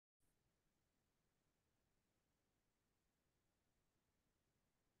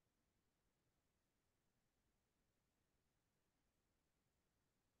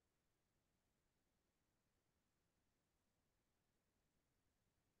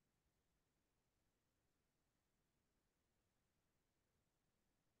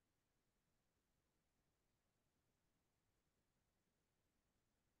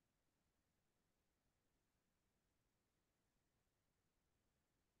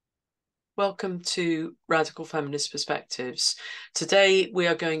Welcome to Radical Feminist Perspectives. Today we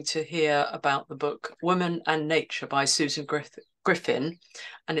are going to hear about the book Woman and Nature by Susan Griffin,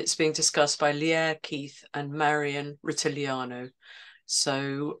 and it's being discussed by Lierre, Keith and Marian Rutigliano.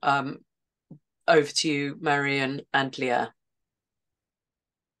 So over to you, Marian and Lierre.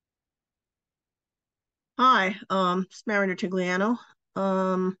 Hi, it's Marian Rutigliano.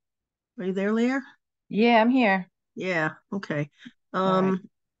 Are you there, Lierre? Yeah, I'm here. Yeah, okay. All right.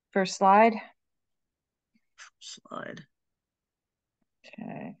 First slide. Slide.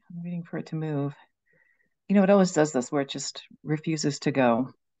 Okay, I'm waiting for it to move. You know, it always does this where it just refuses to go.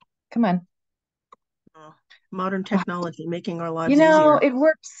 Come on. Modern technology making our lives You know, easier. it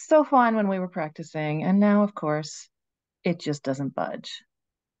worked so fine when we were practicing, and now, of course, it just doesn't budge.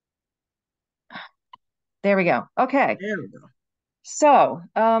 There we go. Okay. There we go. So,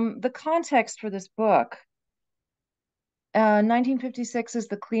 the context for this book, 1956 is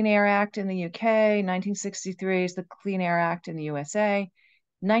the Clean Air Act in the UK, 1963 is the Clean Air Act in the USA,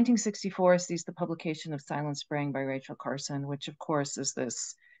 1964 sees the publication of Silent Spring by Rachel Carson, which of course is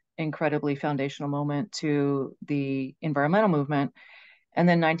this incredibly foundational moment to the environmental movement. And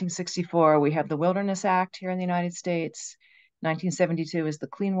then 1964, we have the Wilderness Act here in the United States. 1972 is the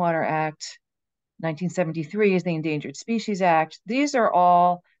Clean Water Act. 1973 is the Endangered Species Act. These are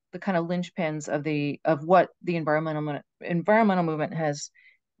all the kind of linchpins of what the environmental movement has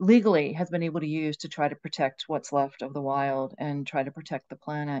legally been able to use to try to protect what's left of the wild and try to protect the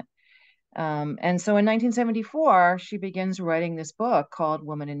planet. And so in 1974, she begins writing this book called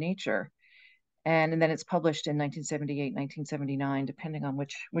Woman and Nature. And then it's published in 1978, 1979, depending on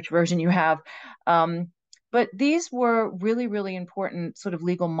which version you have. But these were really, really important sort of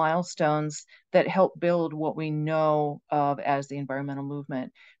legal milestones that helped build what we know of as the environmental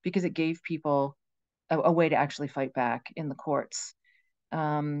movement, because it gave people a way to actually fight back in the courts.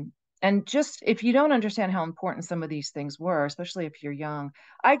 And just if you don't understand how important some of these things were, especially if you're young,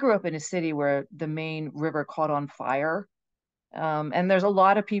 I grew up in a city where the main river caught on fire. And there's a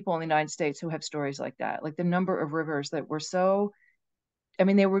lot of people in the United States who have stories like that, like the number of rivers that were so, I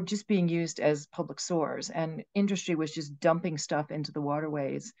mean, they were just being used as public sewers, and industry was just dumping stuff into the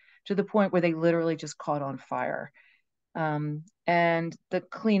waterways to the point where they literally just caught on fire. And the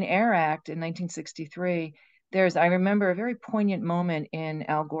Clean Air Act in 1963, I remember a very poignant moment in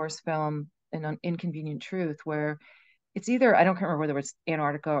Al Gore's film, An Inconvenient Truth, where it's either, I don't remember whether it's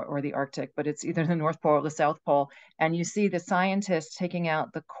Antarctica or the Arctic, but it's either the North Pole or the South Pole. And you see the scientists taking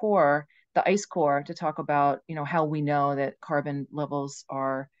out the core, the ice core, to talk about, how we know that carbon levels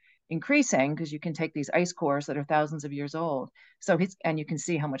are increasing, because you can take these ice cores that are thousands of years old. And you can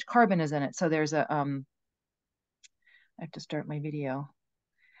see how much carbon is in it. So there's I have to start my video.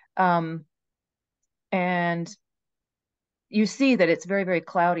 And you see that it's very, very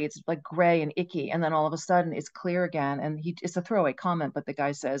cloudy. It's like gray and icky. And then all of a sudden it's clear again. And it's a throwaway comment, but the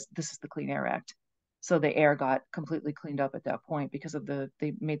guy says, this is the Clean Air Act. So the air got completely cleaned up at that point because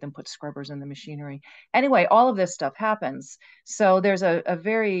they made them put scrubbers in the machinery. Anyway, all of this stuff happens. So there's a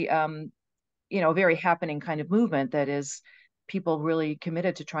very, very happening kind of movement that is people really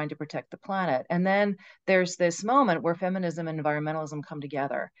committed to trying to protect the planet. And then there's this moment where feminism and environmentalism come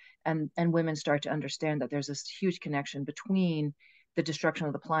together, and women start to understand that there's this huge connection between the destruction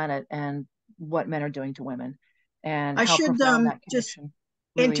of the planet and what men are doing to women, and I how should profound that just connection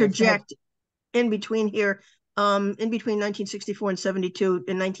really is. interject in between here. In between 1964 and 72,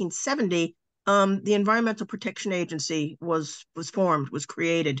 in 1970, the Environmental Protection Agency was formed, was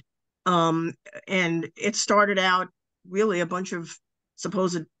created. And it started out really a bunch of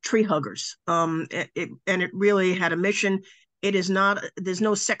supposed tree huggers. And it really had a mission. It is not, there's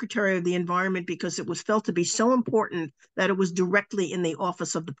no Secretary of the Environment, because it was felt to be so important that it was directly in the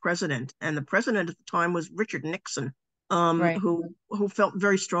office of the president. And the president at the time was Richard Nixon, Right. who felt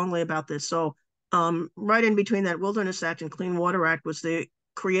very strongly about this. So right in between that Wilderness Act and Clean Water Act was the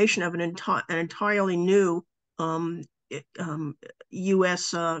creation of an entirely new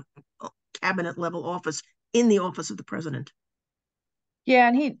U.S. cabinet level office in the office of the president. Yeah,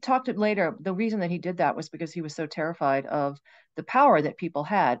 and he talked it later. The reason that he did that was because he was so terrified of the power that people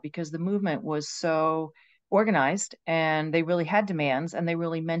had, because the movement was so organized and they really had demands and they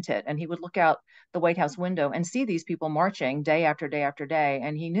really meant it. And he would look out the White House window and see these people marching day after day after day.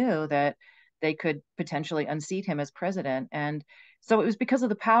 And he knew that they could potentially unseat him as president. And so it was because of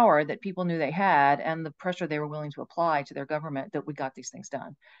the power that people knew they had and the pressure they were willing to apply to their government that we got these things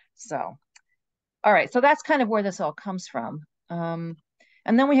done. So, all right. So that's kind of where this all comes from.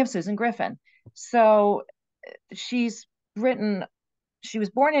 And then we have Susan Griffin. So she's written, she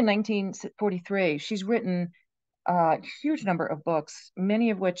was born in 1943. She's written a huge number of books, many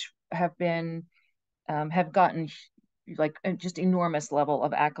of which have gotten like just enormous level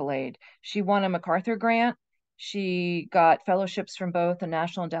of accolade. She won a MacArthur grant. She got fellowships from both the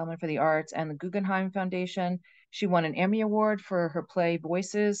National Endowment for the Arts and the Guggenheim Foundation. She won an Emmy Award for her play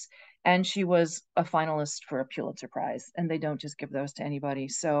Voices, and she was a finalist for a Pulitzer Prize. And they don't just give those to anybody.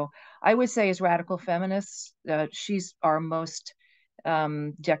 So I would say, as radical feminists, she's our most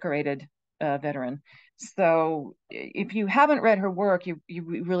decorated veteran. So if you haven't read her work, you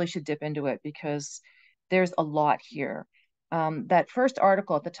really should dip into it, because there's a lot here. That first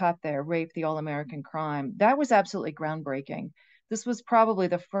article at the top there, Rape, the All-American Crime, that was absolutely groundbreaking. This was probably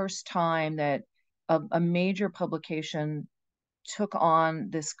the first time that a major publication took on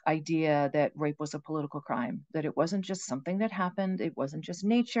this idea that rape was a political crime, that it wasn't just something that happened, it wasn't just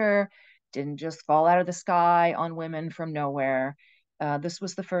nature, didn't just fall out of the sky on women from nowhere. This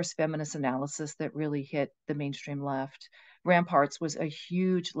was the first feminist analysis that really hit the mainstream left. Ramparts was a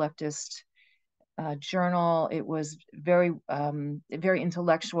huge leftist journal. It was very, very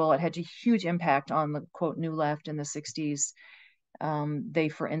intellectual. It had a huge impact on the quote new left in the 60s. They,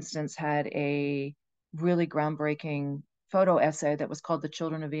 for instance, had a really groundbreaking photo essay that was called "The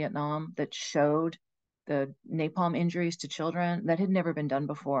Children of Vietnam" that showed the napalm injuries to children that had never been done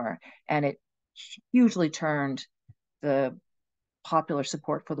before, and it hugely turned the popular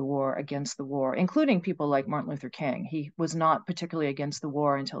support for the war against the war, including people like Martin Luther King. He was not particularly against the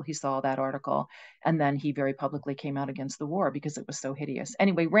war until he saw that article, and then he very publicly came out against the war because it was so hideous.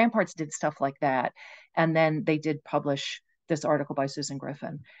 Anyway, Ramparts did stuff like that, and then they did publish this article by Susan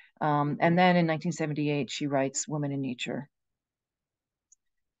Griffin. And then in 1978, she writes Woman in Nature.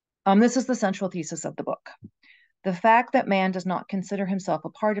 This is the central thesis of the book. The fact that man does not consider himself a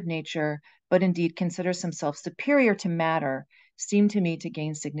part of nature, but indeed considers himself superior to matter, seemed to me to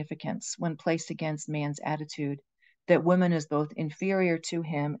gain significance when placed against man's attitude that woman is both inferior to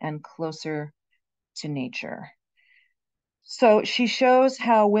him and closer to nature. So she shows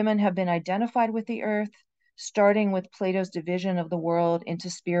how women have been identified with the earth, starting with Plato's division of the world into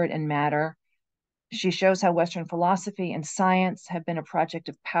spirit and matter. She shows how Western philosophy and science have been a project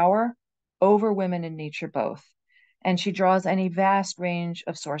of power over women and nature both. And she draws on a vast range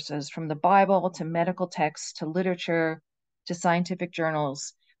of sources, from the Bible to medical texts to literature to scientific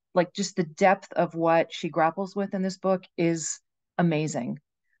journals. Like, just the depth of what she grapples with in this book is amazing.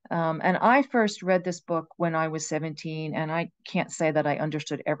 And I first read this book when I was 17, and I can't say that I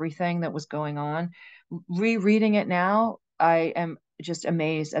understood everything that was going on. Rereading it now, I am just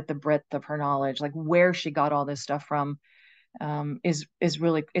amazed at the breadth of her knowledge, like where she got all this stuff from, is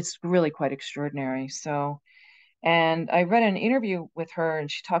really, it's really quite extraordinary. So, and I read an interview with her,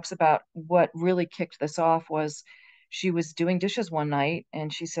 and she talks about what really kicked this off was she was doing dishes one night,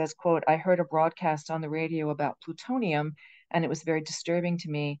 and she says, quote, "I heard a broadcast on the radio about plutonium, and it was very disturbing to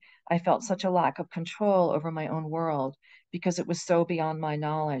me. I felt such a lack of control over my own world because it was so beyond my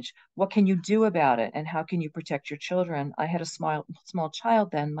knowledge. What can you do about it? And how can you protect your children? I had a small child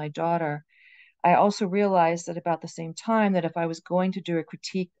then, my daughter. I also realized that about the same time that if I was going to do a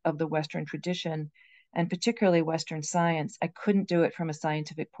critique of the Western tradition, and particularly Western science, I couldn't do it from a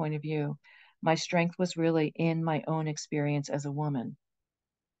scientific point of view. My strength was really in my own experience as a woman."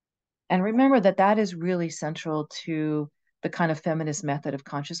 And remember that that is really central to the kind of feminist method of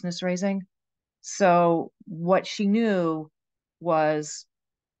consciousness raising. So what she knew was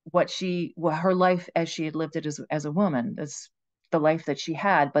her life as she had lived it as a woman, as the life that she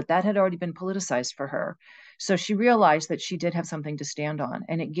had, but that had already been politicized for her. So she realized that she did have something to stand on,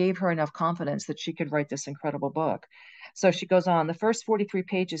 and it gave her enough confidence that she could write this incredible book. So she goes on, "The first 43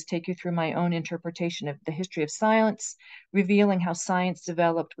 pages take you through my own interpretation of the history of science, revealing how science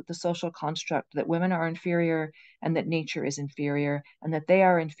developed with the social construct that women are inferior and that nature is inferior and that they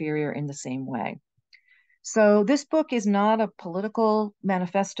are inferior in the same way." So this book is not a political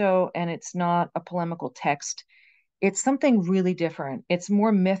manifesto, and it's not a polemical text. It's something really different. It's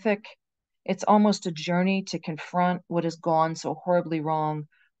more mythic. It's almost a journey to confront what has gone so horribly wrong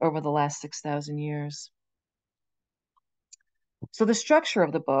over the last 6,000 years. So the structure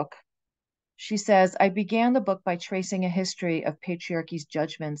of the book, she says, "I began the book by tracing a history of patriarchy's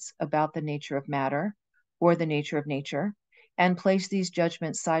judgments about the nature of matter, or the nature of nature, and placed these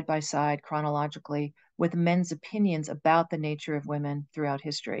judgments side by side chronologically with men's opinions about the nature of women throughout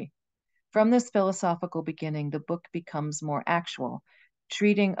history. From this philosophical beginning, the book becomes more actual,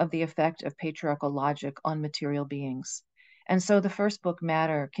 treating of the effect of patriarchal logic on material beings. And so the first book,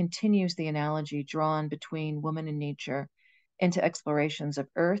 Matter, continues the analogy drawn between woman and nature into explorations of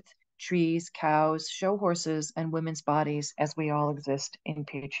earth, trees, cows, show horses, and women's bodies as we all exist in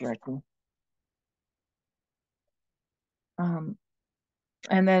patriarchy."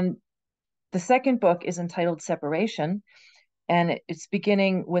 And then the second book is entitled Separation, and it's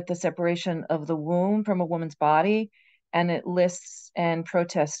beginning with the separation of the womb from a woman's body, and it lists and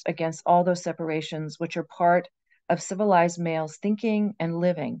protests against all those separations, which are part of civilized males' thinking and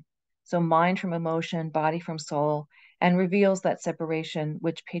living. So mind from emotion, body from soul, and reveals that separation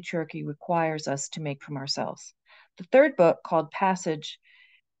which patriarchy requires us to make from ourselves. The third book, called Passage,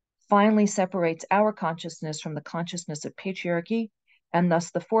 finally separates our consciousness from the consciousness of patriarchy, and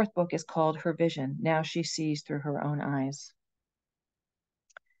thus the fourth book is called Her Vision. Now she sees through her own eyes.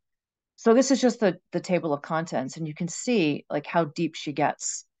 So this is just the table of contents, and you can see like how deep she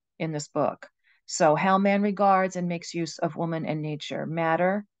gets in this book. So how man regards and makes use of woman and nature: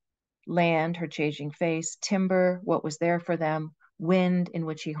 matter, land, her changing face; timber, what was there for them; wind, in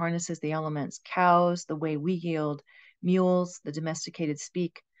which he harnesses the elements; cows, the way we yield; mules, the domesticated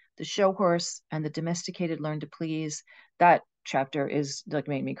speak; the show horse and the domesticated learn to please. That chapter is like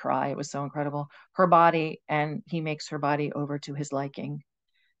made me cry. It was so incredible. Her body, and he makes her body over to his liking.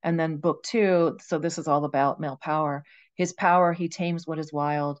 And then book 2, so this is all about male power. His power, he tames what is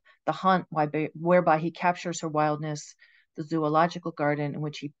wild; the hunt, whereby he captures her wildness; the zoological garden, in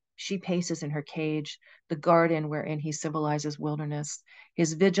which she paces in her cage; the garden wherein he civilizes wilderness;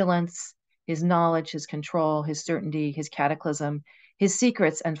 his vigilance, his knowledge, his control, his certainty, his cataclysm; his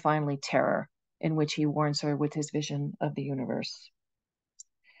secrets; and finally terror, in which he warns her with his vision of the universe.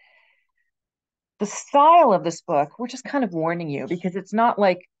 The style of this book, we're just kind of warning you because it's not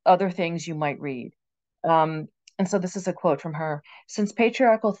like other things you might read. And so this is a quote from her. Since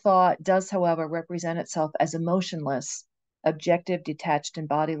patriarchal thought does, however, represent itself as emotionless, objective, detached, and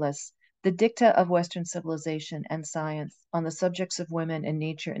bodiless, the dicta of Western civilization and science on the subjects of women and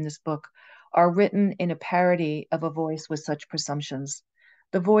nature in this book are written in a parody of a voice with such presumptions.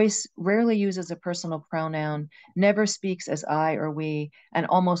 The voice rarely uses a personal pronoun, never speaks as I or we, and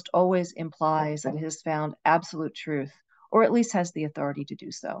almost always implies that it has found absolute truth, or at least has the authority to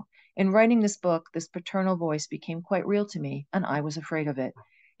do so. In writing this book, this paternal voice became quite real to me, and I was afraid of it.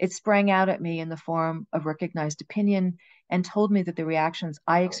 It sprang out at me in the form of recognized opinion and told me that the reactions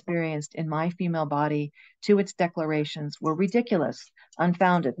I experienced in my female body to its declarations were ridiculous,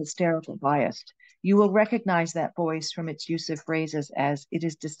 unfounded, hysterical, biased. You will recognize that voice from its use of phrases as "it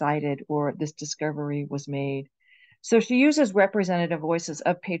is decided" or "this discovery was made." So she uses representative voices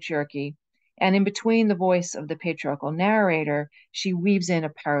of patriarchy, and in between the voice of the patriarchal narrator, she weaves in a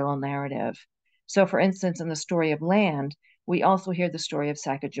parallel narrative. So, for instance, in the story of land, we also hear the story of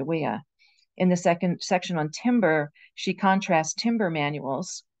Sacagawea. In the second section on timber, she contrasts timber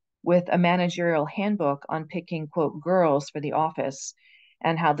manuals with a managerial handbook on picking, quote, girls for the office,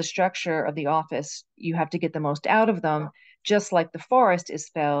 and how the structure of the office, you have to get the most out of them, just like the forest is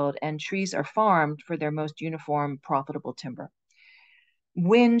felled and trees are farmed for their most uniform, profitable timber.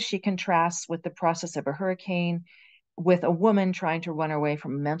 Wind, she contrasts with the process of a hurricane, with a woman trying to run away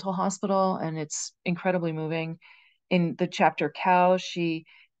from a mental hospital, and it's incredibly moving. In the chapter Cows,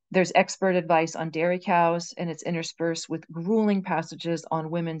 there's expert advice on dairy cows, and it's interspersed with grueling passages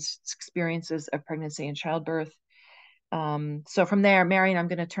on women's experiences of pregnancy and childbirth. So from there, Marian, I'm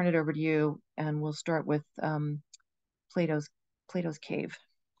going to turn it over to you, and we'll start with Plato's Cave.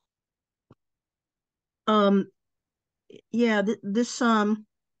 Yeah, this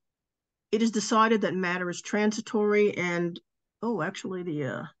it is decided that matter is transitory, and actually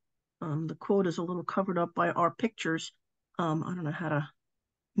the quote is a little covered up by our pictures. I don't know how to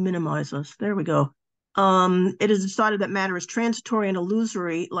minimize this. There we go. It is decided that matter is transitory and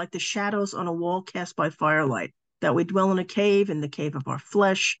illusory, like the shadows on a wall cast by firelight, that we dwell in the cave of our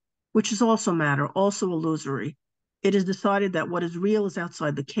flesh, which is also matter, also illusory. It is decided that what is real is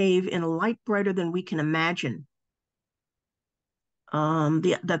outside the cave, in a light brighter than we can imagine.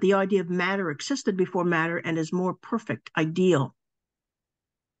 That the idea of matter existed before matter and is more perfect, ideal.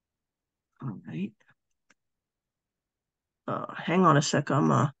 All right. Hang on a sec.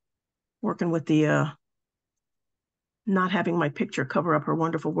 I'm working with the not having my picture cover up her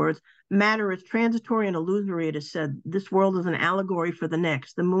wonderful words. Matter is transitory and illusory, it is said. This world is an allegory for the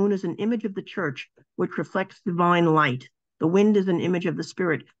next. The moon is an image of the church, which reflects divine light. The wind is an image of the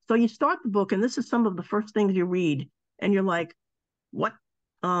spirit. So you start the book, and this is some of the first things you read, and you're like, what?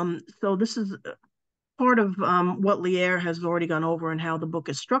 So this is part of what Lierre has already gone over and how the book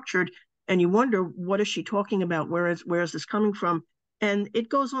is structured, and you wonder, what is she talking about? Where is this coming from? And it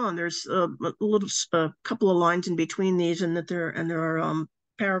goes on. There's a couple of lines in between these, and there are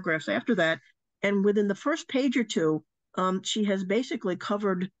paragraphs after that. And within the first page or two, she has basically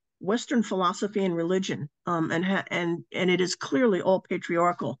covered Western philosophy and religion, and it is clearly all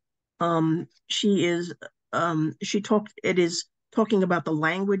patriarchal. She is it is talking about the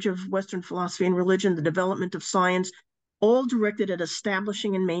language of Western philosophy and religion, the development of science, all directed at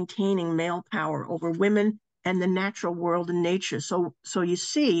establishing and maintaining male power over women and the natural world and nature. So you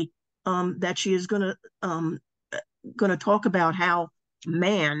see that she is going to talk about how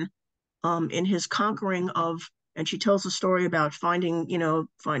man, in his conquering of, and she tells a story about finding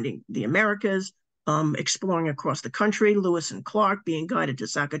the Americas, exploring across the country, Lewis and Clark being guided to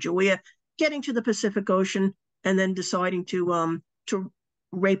Sacagawea, getting to the Pacific Ocean, and then deciding to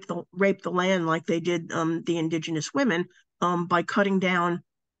rape the land like they did the indigenous women, by cutting down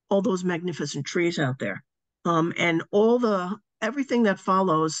all those magnificent trees out there, and everything that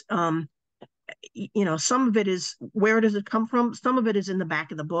follows. Some of it is, where does it come from? Some of it is in the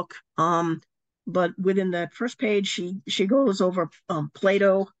back of the book. But within that first page, she goes over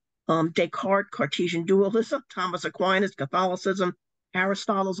Plato, Descartes, Cartesian dualism, Thomas Aquinas, Catholicism,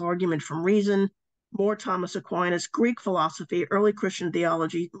 Aristotle's argument from reason, more Thomas Aquinas, Greek philosophy, early Christian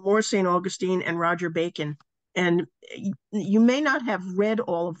theology, more St. Augustine and Roger Bacon. And you may not have read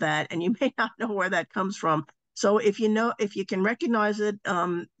all of that, and you may not know where that comes from. So if you can recognize it,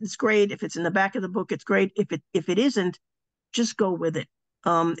 it's great. If it's in the back of the book, it's great. If it isn't, just go with it.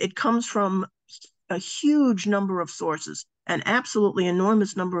 It comes from a huge number of sources, an absolutely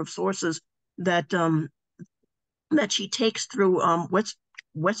enormous number of sources that she takes through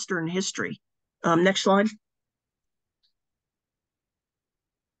Western history. Next slide.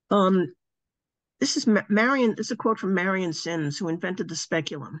 This is Marian. This is a quote from Marian Sims, who invented the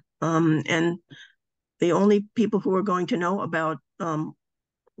speculum. And the only people who are going to know about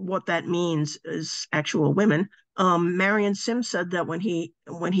what that means is actual women. Marian Sims said that when he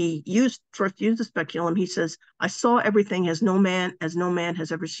first used the speculum, he says, "I saw everything as no man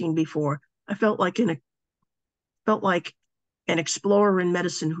has ever seen before. I felt like an explorer in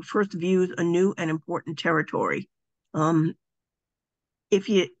medicine who first views a new and important territory."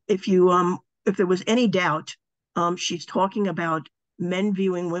 If there was any doubt, she's talking about men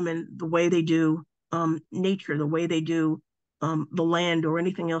viewing women the way they do nature, the way they do the land or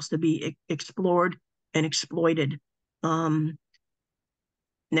anything else to be explored and exploited.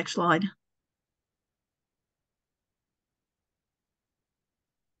 Next slide.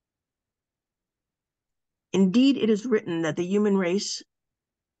 Indeed, it is written that the human race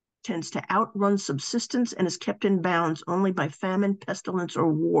tends to outrun subsistence and is kept in bounds only by famine, pestilence,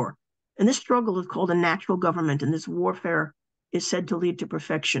 or war. And this struggle is called a natural government, and this warfare is said to lead to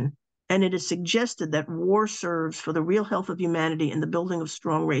perfection. And it is suggested that war serves for the real health of humanity and the building of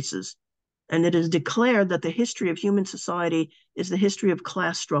strong races. And it is declared that the history of human society is the history of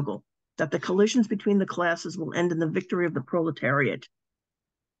class struggle, that the collisions between the classes will end in the victory of the proletariat.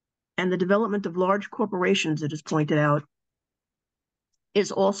 And the development of large corporations, it is pointed out,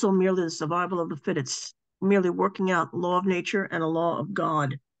 is also merely the survival of the fittest, merely working out law of nature and a law of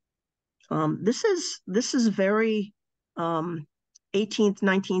God. This is very 18th,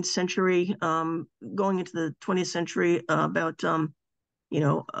 19th century, going into the 20th century, about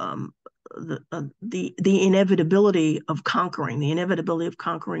the inevitability of conquering,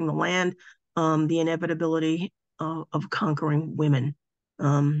 the land, the inevitability of conquering women.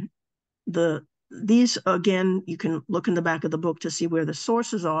 These, again, you can look in the back of the book to see where the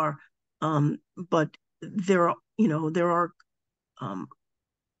sources are, but there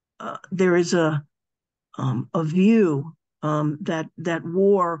is a view that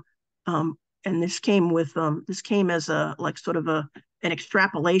war, and this came as a sort of an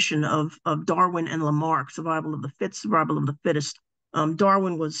extrapolation of Darwin and Lamarck, survival of the fit, survival of the fittest.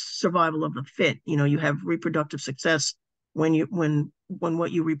 Darwin was survival of the fit. You have reproductive success when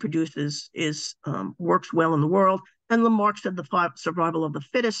what you reproduce is works well in the world. And Lamarck said the survival of the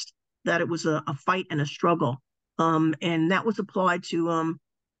fittest, that it was a fight and a struggle, and that was applied to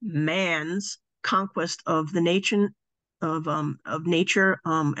man's conquest of the nature of nature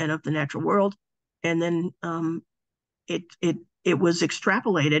and of the natural world, and then it was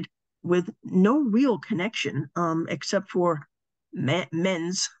extrapolated with no real connection except for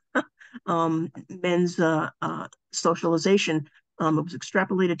men's socialization. It was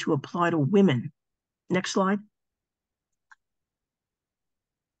extrapolated to apply to women. Next slide.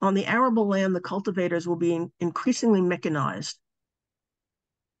 On the arable land, the cultivators will be increasingly mechanized.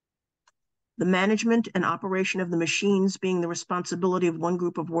 The management and operation of the machines being the responsibility of one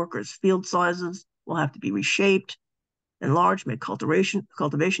group of workers. Field sizes will have to be reshaped, enlarged, make cultivation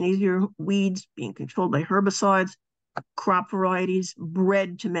easier, weeds being controlled by herbicides, crop varieties,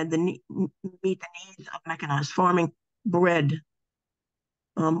 bred to meet the needs of mechanized farming. Bred.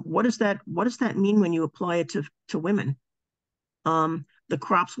 What does that mean when you apply it to women? The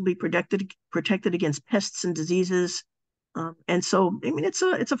crops will be protected against pests and diseases. And so, I mean, it's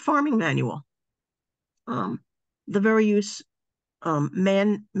a farming manual. The very use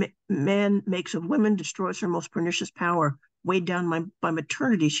man makes of women destroys her most pernicious power. Weighed down by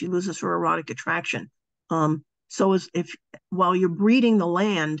maternity, she loses her erotic attraction. So as if while you're breeding the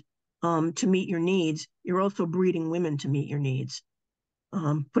land to meet your needs, you're also breeding women to meet your needs.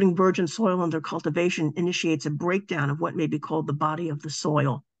 Putting virgin soil under cultivation initiates a breakdown of what may be called the body of the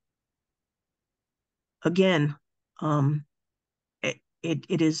soil. Again,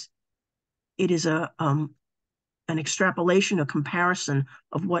 it is an extrapolation, a comparison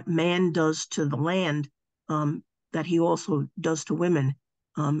of what man does to the land that he also does to women.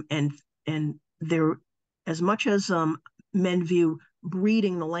 And there, as much as men view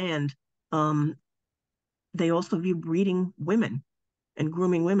breeding the land, they also view breeding women and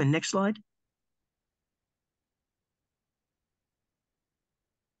grooming women. Next slide.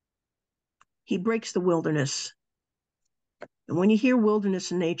 He breaks the wilderness. And when you hear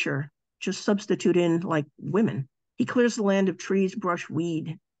wilderness in nature, just substitute in like women. He clears the land of trees, brush,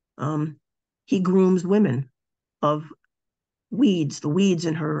 weed. He grooms women of weeds, the weeds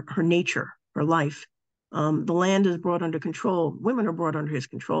in her nature, her life. The land is brought under control. Women are brought under his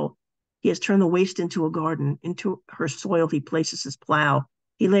control. He has turned the waste into a garden. Into her soil he places his plow.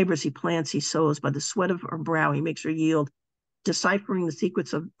 He labors, he plants, he sows. By the sweat of her brow he makes her yield, deciphering the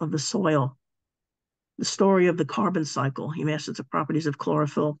secrets of the soil. The story of the carbon cycle. He masters the properties of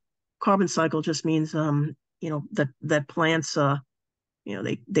chlorophyll. Carbon cycle just means, that plants,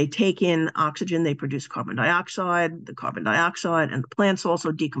 they take in oxygen, they produce carbon dioxide. The carbon dioxide and the plants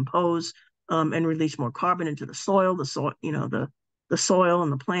also decompose and release more carbon into the soil. The soil, the soil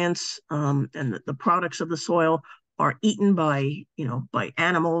and the plants and the products of the soil are eaten by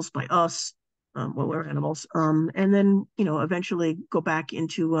animals, by us. We're animals, and then eventually go back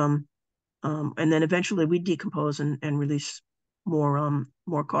into and then eventually we decompose and release more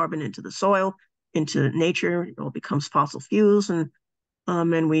carbon into the soil, into nature. It all becomes fossil fuels, and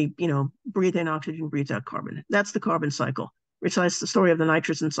we breathe in oxygen, breathe out carbon. That's the carbon cycle. Recites the story of the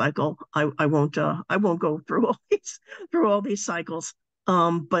nitrogen cycle. I won't go through all these cycles.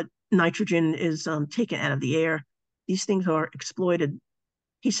 But nitrogen is taken out of the air. These things are exploited.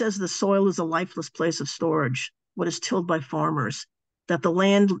 He says the soil is a lifeless place of storage, what is tilled by farmers, that the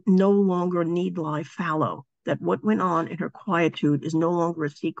land no longer need lie fallow, that what went on in her quietude is no longer a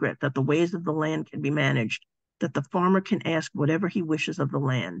secret, that the ways of the land can be managed, that the farmer can ask whatever he wishes of the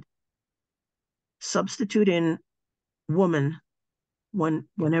land. Substitute in woman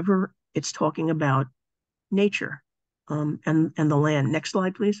whenever it's talking about nature and the land. Next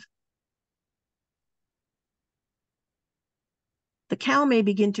slide, please. The cow may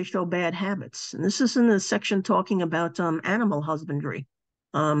begin to show bad habits. And this is in the section talking about animal husbandry.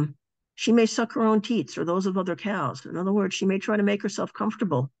 She may suck her own teats or those of other cows. In other words, she may try to make herself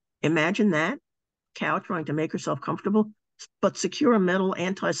comfortable. Imagine that, cow trying to make herself comfortable, but secure a metal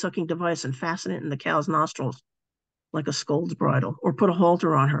anti-sucking device and fasten it in the cow's nostrils like a scold's bridle, or put a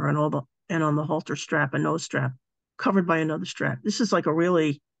halter on her and on the halter strap, a nose strap, covered by another strap. This is like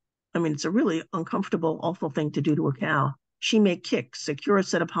it's a really uncomfortable, awful thing to do to a cow. She may kick, secure a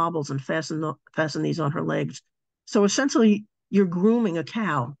set of hobbles, and fasten these on her legs. So essentially, you're grooming a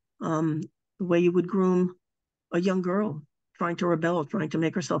cow the way you would groom a young girl trying to rebel, trying to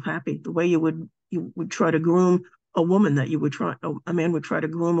make herself happy. The way you would try to groom a woman, a man would try to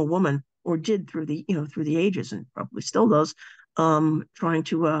groom a woman, or did through the ages, and probably still does, trying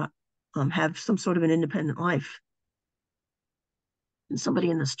to have some sort of an independent life. And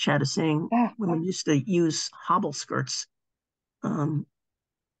somebody in this chat is saying women used to use hobble skirts.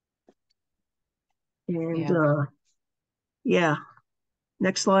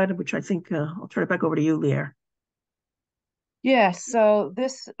 Next slide, which I think I'll turn it back over to you, Lierre. Yeah, so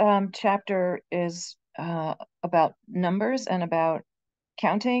this chapter is about numbers and about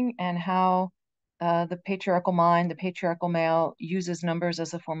counting, and how the patriarchal mind, the patriarchal male, uses numbers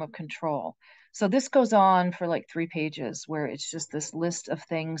as a form of control. So this goes on for like 3 pages, where it's just this list of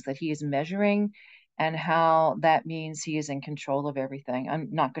things that he is measuring and how that means he is in control of everything. I'm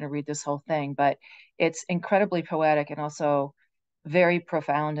not going to read this whole thing, but it's incredibly poetic and also very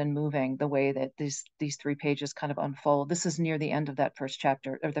profound and moving, the way that these 3 pages kind of unfold. This is near the end of that first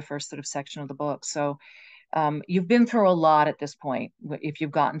chapter, or the first sort of section of the book. So you've been through a lot at this point, if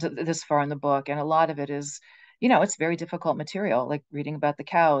you've gotten to this far in the book, and a lot of it is, it's very difficult material, like reading about the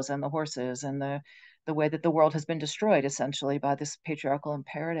cows and the horses and the way that the world has been destroyed essentially by this patriarchal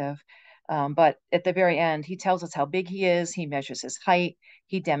imperative. But at the very end, he tells us how big he is. He measures his height.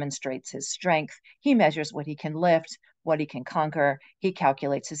 He demonstrates his strength. He measures what he can lift, what he can conquer. He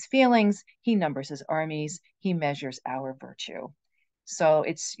calculates his feelings. He numbers his armies. He measures our virtue. So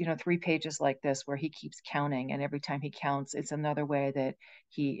it's, 3 pages like this where he keeps counting. And every time he counts, it's another way that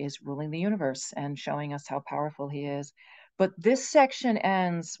he is ruling the universe and showing us how powerful he is. But this section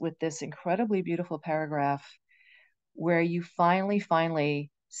ends with this incredibly beautiful paragraph where you finally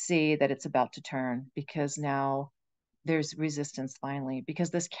see that it's about to turn, because now there's resistance finally, because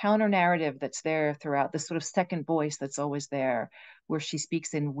this counter narrative that's there throughout, this sort of second voice that's always there, where she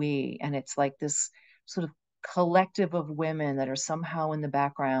speaks in we, and it's like this sort of collective of women that are somehow in the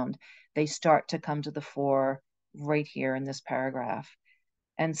background, they start to come to the fore right here in this paragraph.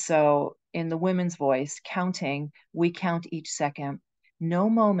 And so in the women's voice, counting, we count each second. No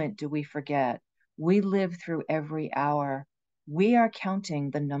moment do we forget. We live through every hour. We are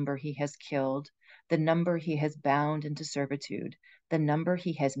counting the number he has killed, the number he has bound into servitude, the number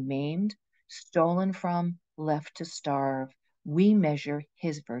he has maimed, stolen from, left to starve. We measure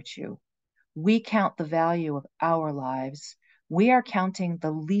his virtue. We count the value of our lives. We are counting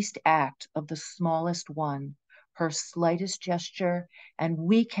the least act of the smallest one, her slightest gesture, and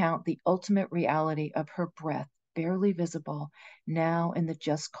we count the ultimate reality of her breath, barely visible, now in the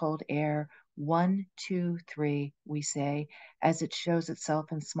just cold air. 1, 2, 3, we say, as it shows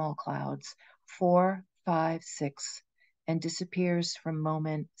itself in small clouds. 4, 5, 6, and disappears from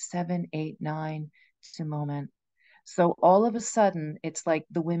moment 7, 8, 9 to moment. So all of a sudden, it's like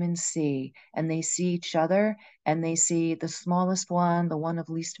the women see, and they see each other, and they see the smallest one, the one of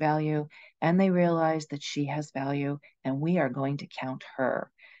least value, and they realize that she has value, and we are going to count her.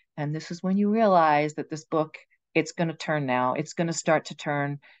 And this is when you realize that this book, it's going to turn now. It's going to start to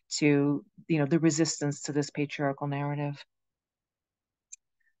turn to, the resistance to this patriarchal narrative.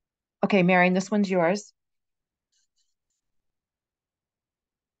 Okay, Marian, this one's yours.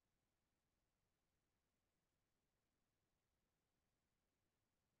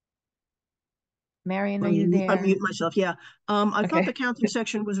 Marian, are you there? Unmute myself. Yeah. I thought the counting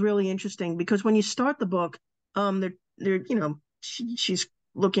section was really interesting because when you start the book, she's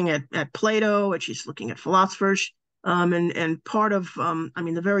looking at Plato and she's looking at philosophers. And part of,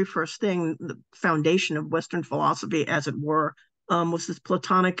 the very first thing, the foundation of Western philosophy, as it were, was this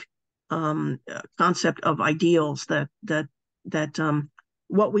Platonic concept of ideals that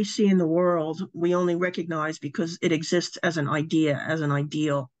what we see in the world, we only recognize because it exists as an idea, as an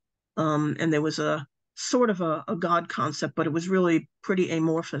ideal. And there was a sort of a God concept, but it was really pretty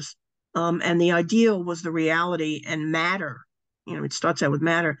amorphous. And the ideal was the reality, and matter, it starts out with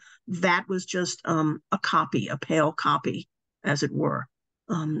matter. That was just a copy, a pale copy, as it were.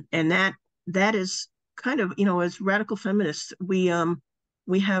 And that is kind of, as radical feminists, we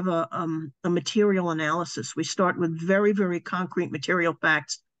have a material analysis. We start with very, very concrete material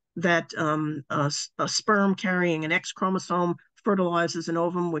facts that a sperm carrying an X chromosome fertilizes an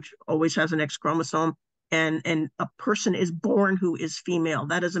ovum, which always has an X chromosome, and a person is born who is female.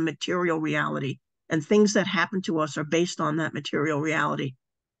 That is a material reality, and things that happen to us are based on that material reality.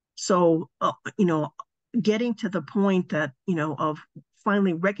 So, getting to the point that, of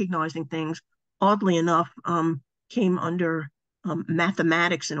finally recognizing things, oddly enough, came under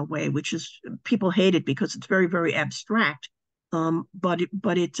mathematics in a way, which is, people hate it because it's very, very abstract. But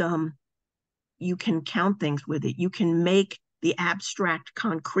you can count things with it. You can make the abstract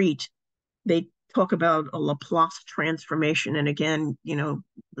concrete. They talk about a Laplace transformation, and again,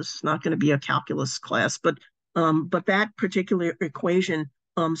 this is not going to be a calculus class, but that particular equation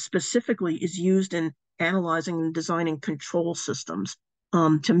specifically is used in analyzing and designing control systems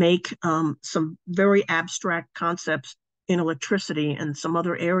to make some very abstract concepts in electricity and some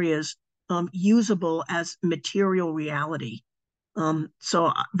other areas usable as material reality.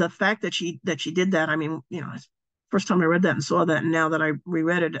 So the fact that she did that, first time I read that and saw that, and now that I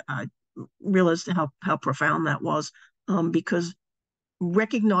reread it, I realized how profound that was, because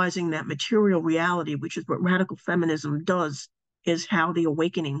recognizing that material reality, which is what radical feminism does, is how the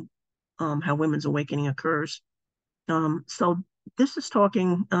awakening, how women's awakening occurs. So this is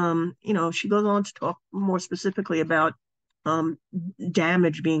talking, she goes on to talk more specifically about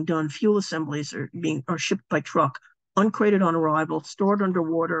damage being done, fuel assemblies are shipped by truck, uncrated on arrival, stored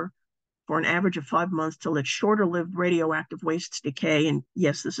underwater for an average of 5 months to let shorter-lived radioactive wastes decay. And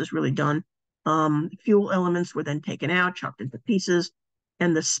yes, this is really done. Fuel elements were then taken out, chopped into pieces,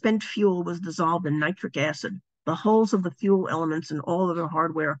 and the spent fuel was dissolved in nitric acid. The hulls of the fuel elements and all of their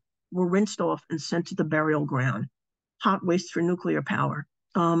hardware were rinsed off and sent to the burial ground. Hot waste for nuclear power.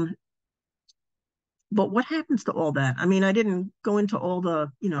 But what happens to all that? I mean, I didn't go into all the,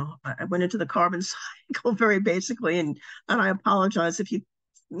 I went into the carbon cycle very basically, and I apologize if you,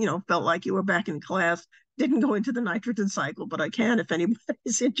 felt like you were back in class. Didn't go into the nitrogen cycle, but I can if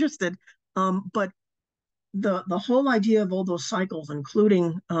anybody's interested. But the whole idea of all those cycles,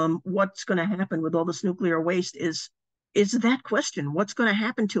 including what's going to happen with all this nuclear waste, is that question: what's going to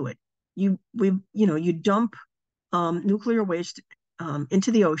happen to it? You dump nuclear waste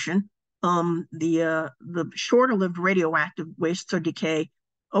into the ocean. The shorter-lived radioactive wastes or decay.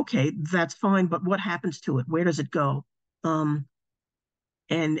 Okay, that's fine, but what happens to it? Where does it go? And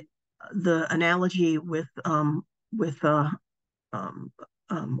the analogy with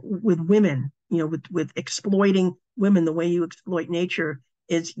women, with exploiting women the way you exploit nature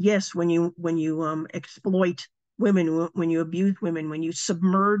is, yes, when you exploit women, when you abuse women, when you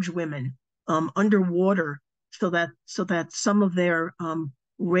submerge women underwater, so that some of their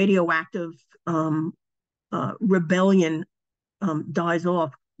radioactive rebellion dies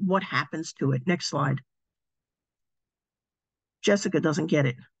off. What happens to it? Next slide. Jessica doesn't get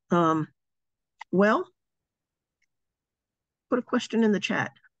it. Well, put a question in the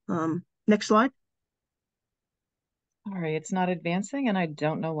chat. Next slide. Sorry, it's not advancing, and I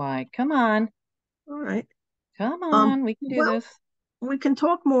don't know why. Come on. All right. Come on, we can do this. We can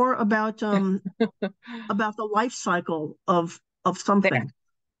talk more about about the life cycle of something.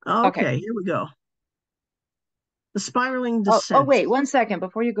 Okay, here we go. The spiraling descent. Oh, wait, 1 second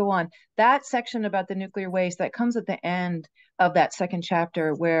before you go on. That section about the nuclear waste that comes at the end of that second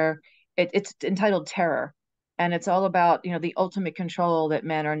chapter, where it's entitled Terror, and it's all about the ultimate control that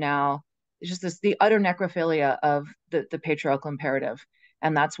men are now. It's just the utter necrophilia of the patriarchal imperative.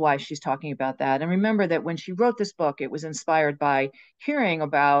 And that's why she's talking about that. And remember that when she wrote this book, it was inspired by hearing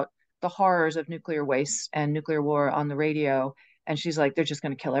about the horrors of nuclear waste and nuclear war on the radio. And she's like, they're just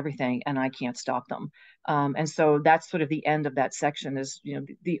going to kill everything, and I can't stop them. And so that's sort of the end of that section, is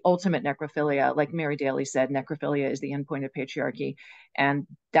the ultimate necrophilia. Like Mary Daly said, necrophilia is the endpoint of patriarchy. And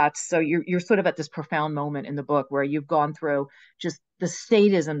that's, so you're sort of at this profound moment in the book where you've gone through just the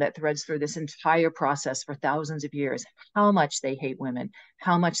sadism that threads through this entire process for thousands of years, how much they hate women,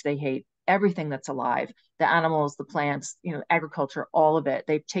 how much they hate everything that's alive, the animals, the plants, agriculture, all of it.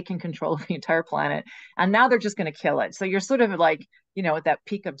 They've taken control of the entire planet, and now they're just going to kill it. So you're sort of like, at that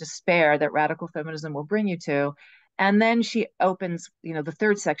peak of despair that radical feminism will bring you to. And then she opens, the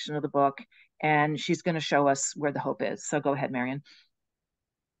third section of the book, and she's going to show us where the hope is. So go ahead, Marian.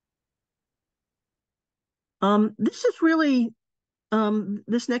 This is really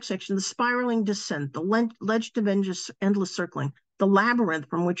this next section, the spiraling descent, the ledge of endless circling, the labyrinth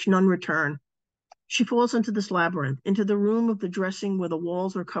from which none return. She falls into this labyrinth, into the room of the dressing where the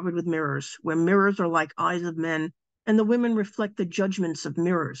walls are covered with mirrors, where mirrors are like eyes of men, and the women reflect the judgments of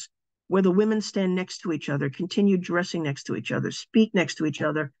mirrors, where the women stand next to each other, continue dressing next to each other, speak next to each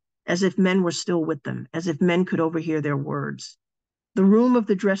other, as if men were still with them, as if men could overhear their words. The room of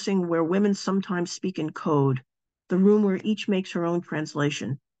the dressing where women sometimes speak in code, the room where each makes her own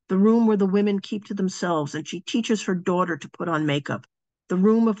translation, the room where the women keep to themselves and she teaches her daughter to put on makeup, the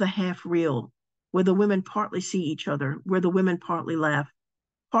room of the half real, where the women partly see each other, where the women partly laugh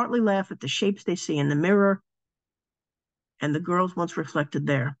at the shapes they see in the mirror and the girls once reflected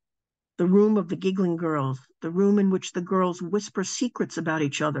there. The room of the giggling girls, the room in which the girls whisper secrets about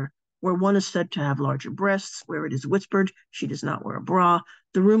each other, where one is said to have larger breasts, where it is whispered she does not wear a bra,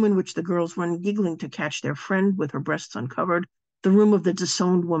 the room in which the girls run giggling to catch their friend with her breasts uncovered, the room of the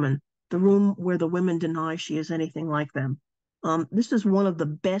disowned woman, the room where the women deny she is anything like them. This is one of the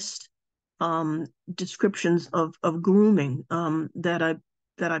best descriptions of grooming that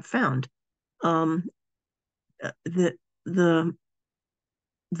I've found.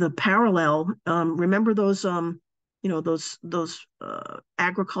 The parallel, remember those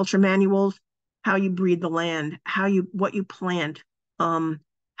agriculture manuals, how you breed the land, what you plant,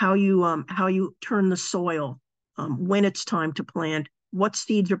 how you turn the soil, when it's time to plant, what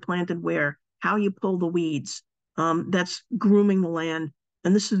seeds are planted where, how you pull the weeds. That's grooming the land,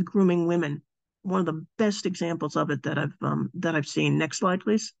 and this is grooming women. One of the best examples of it that I've seen. Next slide,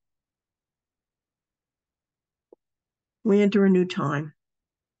 please. We enter a new time.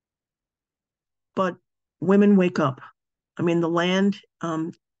 But women wake up. I mean, the land,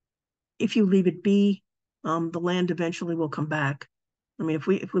 if you leave it be, the land eventually will come back. I mean, if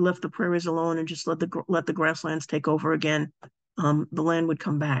we left the prairies alone and just let the grasslands take over again, the land would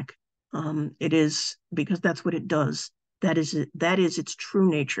come back. It is, because that's what it does. That is its true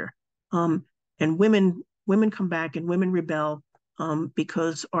nature. And women come back and women rebel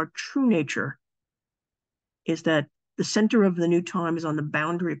because our true nature is that the center of the new time is on the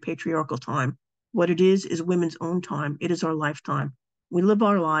boundary of patriarchal time. What it is women's own time. It is our lifetime. We live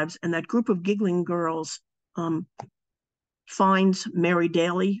our lives, and that group of giggling girls finds Mary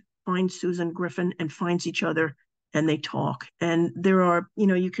Daly, finds Susan Griffin, and finds each other, and they talk. And there are,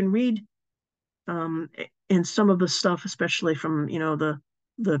 you can read in some of the stuff, especially from,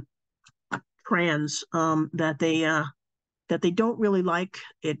 the trans, that they don't really like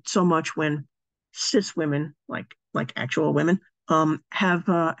it so much when cis women, like actual women,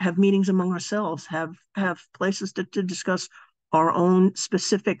 have meetings among ourselves, have places to discuss our own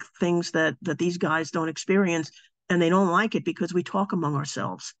specific things that these guys don't experience, and they don't like it because we talk among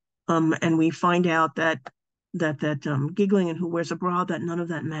ourselves, and we find out that giggling and who wears a bra, that none of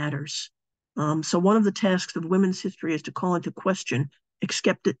that matters. So one of the tasks of women's history is to call into question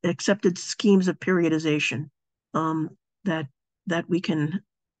accepted schemes of periodization, that we can,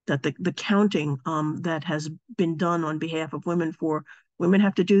 that the counting that has been done on behalf of women for women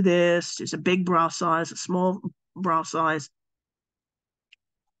have to do this. There's a big bra size, a small bra size.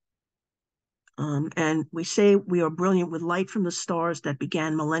 And we say we are brilliant with light from the stars that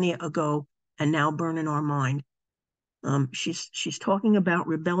began millennia ago and now burn in our mind. She's talking about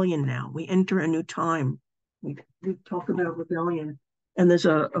rebellion now. We enter a new time. We talk about rebellion. And there's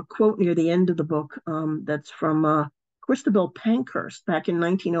a quote near the end of the book that's from Christabel Pankhurst back in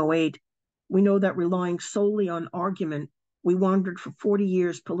 1908. We know that relying solely on argument, we wandered for 40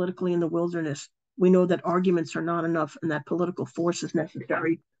 years politically in the wilderness. We know that arguments are not enough and that political force is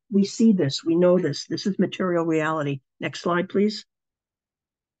necessary. We see this. We know this. This is material reality. Next slide, please.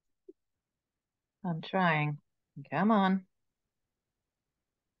 I'm trying. Come on.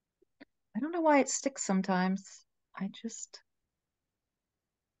 I don't know why it sticks sometimes.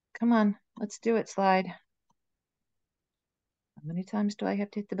 Come on, let's do it, slide. How many times do I have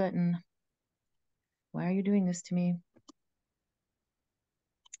to hit the button? Why are you doing this to me?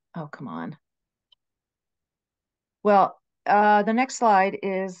 Oh, come on. Well, the next slide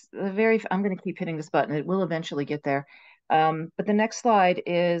is I'm going to keep hitting this button. It will eventually get there. But the next slide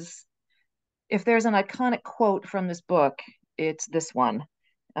is, if there's an iconic quote from this book, it's this one.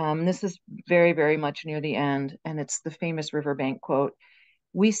 This is very, very much near the end, and it's the famous riverbank quote.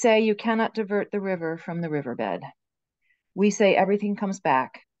 We say you cannot divert the river from the riverbed. We say everything comes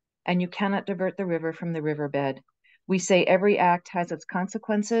back, and you cannot divert the river from the riverbed. We say every act has its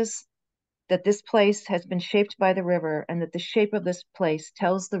consequences, that this place has been shaped by the river, and that the shape of this place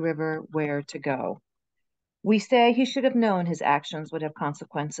tells the river where to go. We say he should have known his actions would have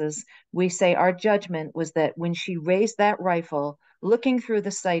consequences. We say our judgment was that when she raised that rifle, looking through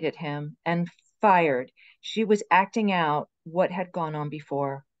the sight at him, and fired, she was acting out what had gone on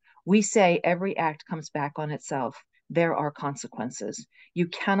before. We say every act comes back on itself. There are consequences. You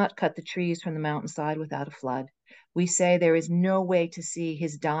cannot cut the trees from the mountainside without a flood. We say there is no way to see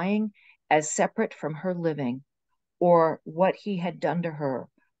his dying as separate from her living, or what he had done to her,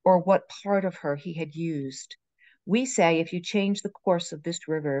 or what part of her he had used. We say if you change the course of this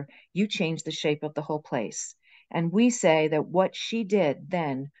river, you change the shape of the whole place. And we say that what she did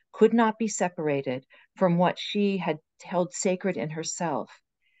then could not be separated from what she had held sacred in herself,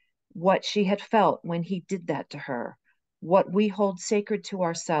 what she had felt when he did that to her, what we hold sacred to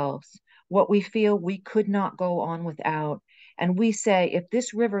ourselves, what we feel we could not go on without. And we say, if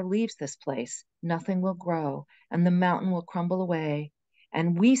this river leaves this place, nothing will grow and the mountain will crumble away.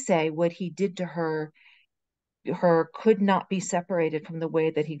 And we say what he did to her could not be separated from the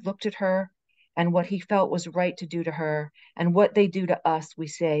way that he looked at her and what he felt was right to do to her. And what they do to us, we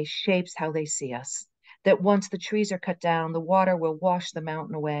say, shapes how they see us. That once the trees are cut down, the water will wash the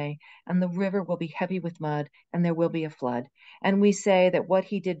mountain away, and the river will be heavy with mud, and there will be a flood. And we say that what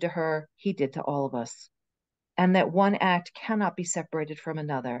he did to her, he did to all of us, and that one act cannot be separated from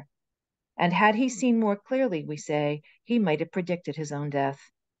another. And had he seen more clearly, we say, he might have predicted his own death.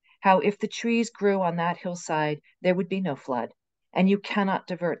 How if the trees grew on that hillside, there would be no flood, and you cannot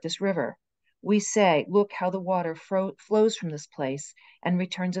divert this river. We say, look how the water flows from this place and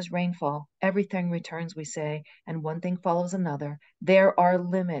returns as rainfall. Everything returns, we say, and one thing follows another. There are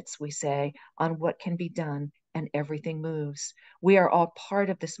limits, we say, on what can be done, and everything moves. We are all part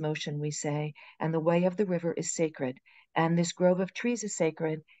of this motion, we say, and the way of the river is sacred, and this grove of trees is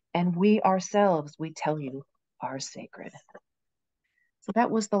sacred, and we ourselves, we tell you, are sacred. So that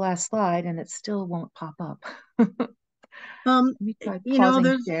was the last slide, and it still won't pop up. Let me try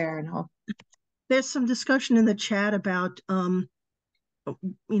pausing share and all. There's some discussion in the chat about,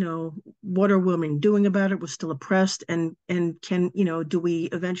 what are women doing about it? We're still oppressed, and can, do we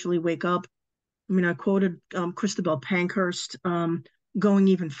eventually wake up? I mean, I quoted Christabel Pankhurst, going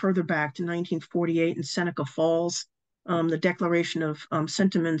even further back to 1948 in Seneca Falls, the Declaration of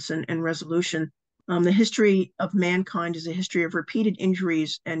Sentiments and Resolution. The history of mankind is a history of repeated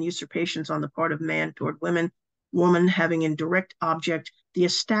injuries and usurpations on the part of man toward women, woman having in direct object the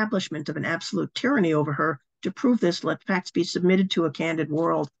establishment of an absolute tyranny over her. To prove this, let facts be submitted to a candid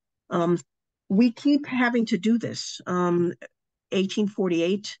world. We keep having to do this.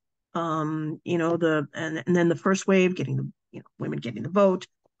 1848, and then the first wave, getting the women getting the vote.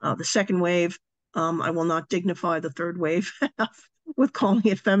 The second wave, I will not dignify the third wave with calling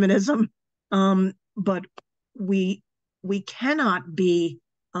it feminism. But we cannot be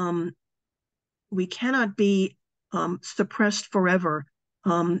suppressed forever,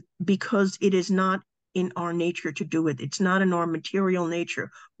 because it is not in our nature to do it. It's not in our material nature.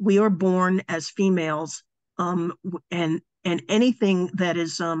 We are born as females, and anything that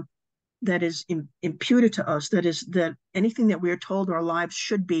is imputed to us, that anything that we are told our lives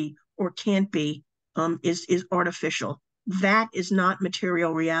should be or can't be, is artificial. That is not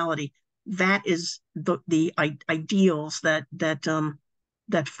material reality. That is the ideals that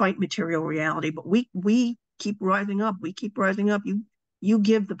fight material reality. But we keep rising up. We keep rising up. You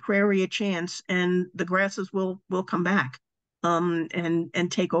give the prairie a chance, and the grasses will come back,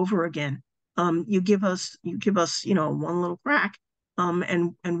 and take over again. You give us one little crack,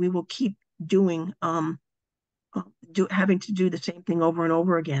 and we will keep doing having to do the same thing over and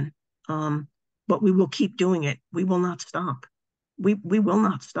over again. But we will keep doing it. We will not stop. We will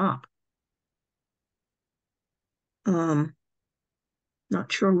not stop. Not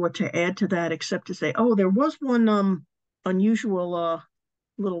sure what to add to that, except to say, there was one unusual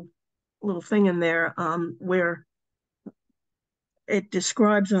little thing in there, where it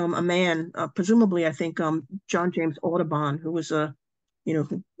describes a man, presumably I think John James Audubon, who was who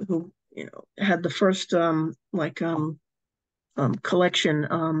had the first collection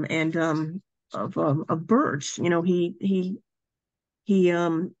and of birds. He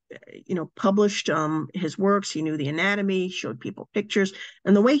published his works. He knew the anatomy, showed people pictures,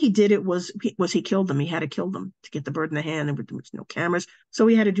 and the way he did it was he killed them. He had to kill them to get the bird in the hand, and there was no cameras, so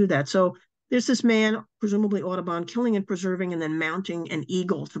he had to do that. So there's this man, presumably Audubon, killing and preserving and then mounting an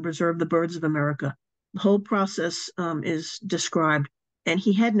eagle to preserve the birds of America. The whole process is described, and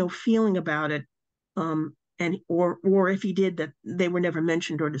he had no feeling about it, or if he did, that they were never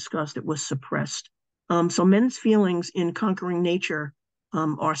mentioned or discussed. It was suppressed. So men's feelings in conquering nature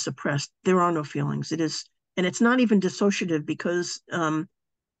are suppressed. There are no feelings. And it's not even dissociative, because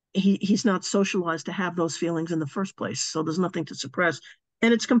he's not socialized to have those feelings in the first place. So there's nothing to suppress.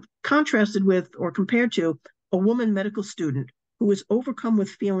 And it's contrasted with, or compared to, a woman medical student who is overcome with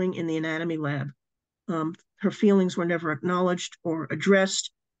feeling in the anatomy lab. Her feelings were never acknowledged or addressed,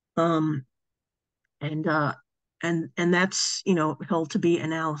 and that's held to be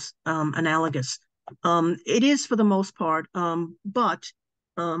analogous. It is for the most part, but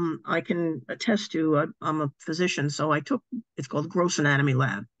I can attest to. I'm a physician, so it's called gross anatomy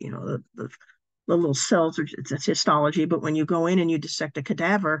lab. The little cells, it's histology, but when you go in and you dissect a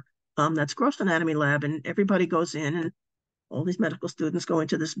cadaver, that's gross anatomy lab, and everybody goes in, and all these medical students go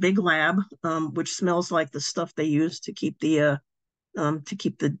into this big lab, which smells like the stuff they use to keep the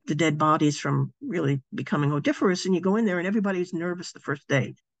dead bodies from really becoming odoriferous. And you go in there, and everybody's nervous the first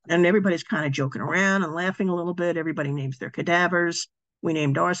day, and everybody's kind of joking around and laughing a little bit. Everybody names their cadavers. We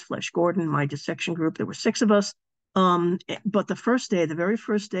named ours Flesh Gordon. My dissection group, there were 6 of us. But the very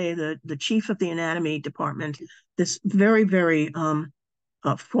first day, the chief of the anatomy department, this very, very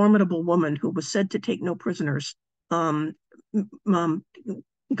formidable woman who was said to take no prisoners, got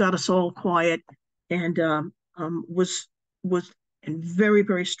us all quiet, and was and very,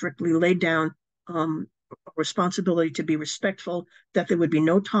 very strictly laid down a responsibility to be respectful, that there would be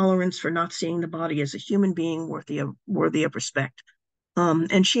no tolerance for not seeing the body as a human being worthy of respect.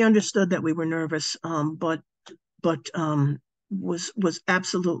 And she understood that we were nervous, but was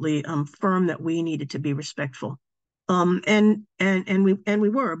absolutely firm that we needed to be respectful. And we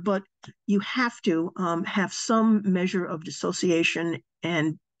were, but you have to have some measure of dissociation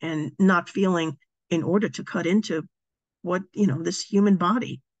and not feeling in order to cut into what this human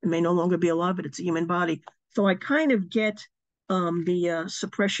body. It may no longer be alive, but it's a human body. So I kind of get the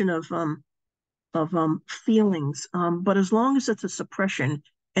suppression of feelings, but as long as it's a suppression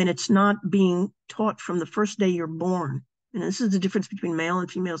and it's not being taught from the first day you're born, and this is the difference between male and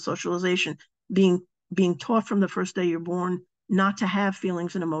female socialization, being taught from the first day you're born not to have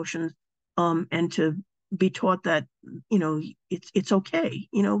feelings and emotions, and to be taught that it's okay.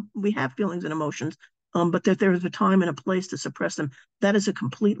 We have feelings and emotions, but that there is a time and a place to suppress them. That is a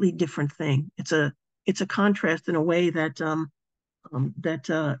completely different thing. It's a contrast in a way that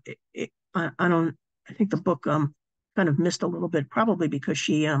I think the book kind of missed a little bit, probably because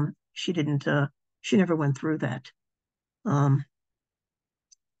she didn't she never went through that.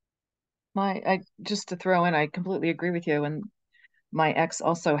 Just to throw in, I completely agree with you. And my ex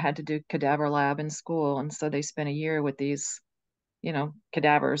also had to do cadaver lab in school, and so they spent a year with these,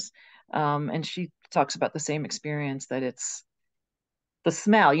 cadavers. And she talks about the same experience, that it's the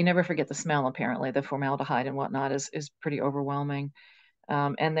smell. You never forget the smell. Apparently, the formaldehyde and whatnot is pretty overwhelming.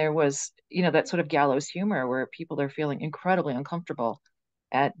 And there was, that sort of gallows humor where people are feeling incredibly uncomfortable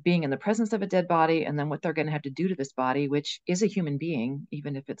at being in the presence of a dead body, and then what they're going to have to do to this body, which is a human being,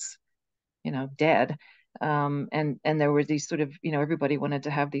 even if it's, dead. And there were these sort of, everybody wanted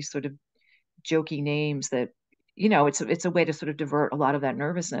to have these sort of jokey names that, it's a way to sort of divert a lot of that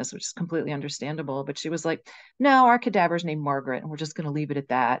nervousness, which is completely understandable. But she was like, no, our cadaver's named Margaret, and we're just going to leave it at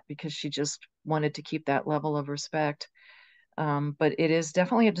that, because she just wanted to keep that level of respect. But it is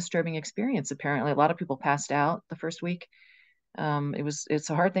definitely a disturbing experience. Apparently, a lot of people passed out the first week. It's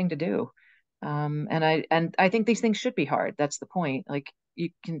a hard thing to do. And I think these things should be hard. That's the point.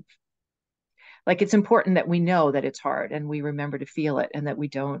 It's important that we know that it's hard, and we remember to feel it, and that we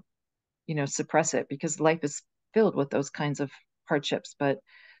don't, suppress it, because life is filled with those kinds of hardships. But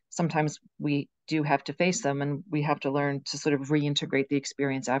sometimes we do have to face them, and we have to learn to sort of reintegrate the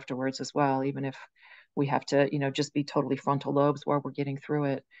experience afterwards as well, even if we have to, just be totally frontal lobes while we're getting through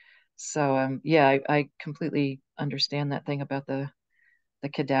it. So yeah, I completely understand that thing about the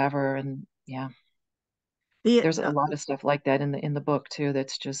cadaver. And yeah, there's a lot of stuff like that in the book too.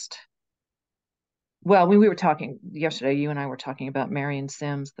 That's just, well, when we were talking yesterday, you and I were talking about Marian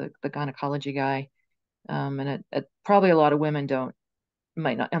Sims, the gynecology guy. And probably a lot of women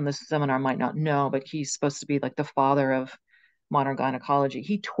might not, on this seminar, might not know, but he's supposed to be like the father of modern gynecology.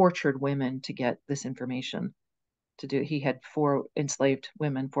 He tortured women to get this information. He had 4 enslaved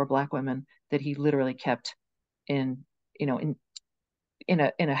women, 4 Black women, that he literally kept in, in a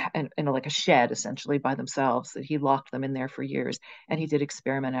like a shed, essentially, by themselves. That he locked them in there for years, and he did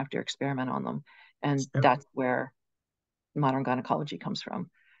experiment after experiment on them. And that's where modern gynecology comes from.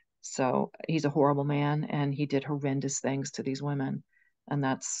 So he's a horrible man, and he did horrendous things to these women, and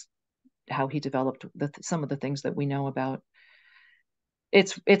that's how he developed some of the things that we know about.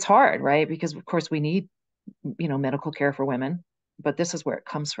 It's hard, right? Because of course we need, medical care for women, but this is where it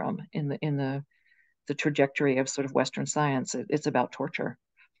comes from in the trajectory of sort of Western science. It's about torture.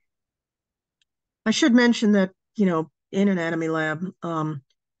 I should mention that, in anatomy lab,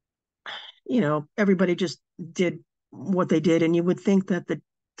 everybody just did what they did, and you would think that the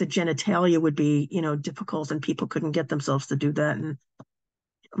genitalia would be, difficult, and people couldn't get themselves to do that. And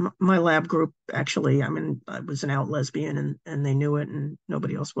my lab group, actually, I mean, I was an out lesbian, and they knew it, and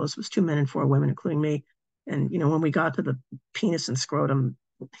nobody else was. It was 2 men and 4 women, including me. And, when we got to the penis and scrotum,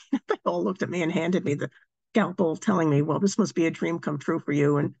 they all looked at me and handed me the scalpel, telling me, well, this must be a dream come true for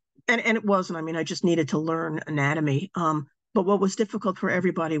you. And it wasn't. I mean, I just needed to learn anatomy. But what was difficult for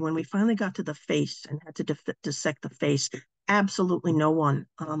everybody, when we finally got to the face and had to dissect the face, absolutely no one,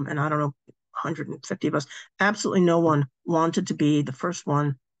 and I don't know, 150 of us, absolutely no one wanted to be the first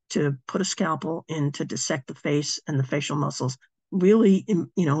one to put a scalpel in to dissect the face and the facial muscles. Really,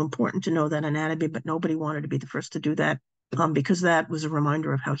 important to know that anatomy, but nobody wanted to be the first to do that, because that was a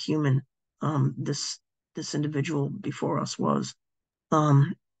reminder of how human this individual before us was.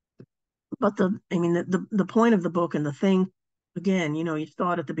 But the point of the book, and the thing, again, you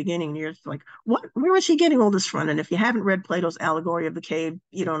thought at the beginning, you're just like, where is he getting all this from? And if you haven't read Plato's Allegory of the Cave,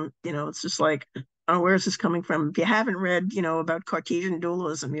 you don't, it's just like, oh, where is this coming from? If you haven't read, about Cartesian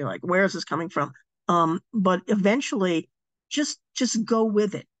dualism, you're like, where is this coming from? But eventually, just go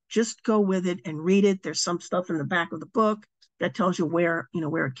with it. Just go with it and read it. There's some stuff in the back of the book that tells you where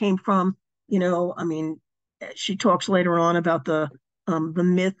it came from. I mean, she talks later on about the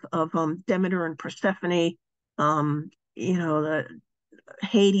myth of Demeter and Persephone, the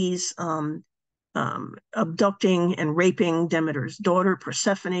Hades abducting and raping Demeter's daughter,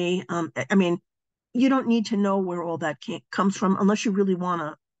 Persephone. I mean, you don't need to know where all that comes from unless you really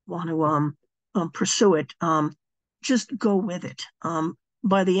want to pursue it. Just go with it.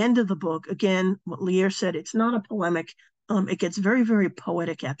 By the end of the book, again, what Lierre said, it's not a polemic. It gets very, very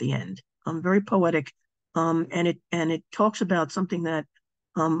poetic at the end. Very poetic. And it talks about something that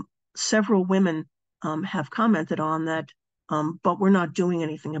several women have commented on, that but we're not doing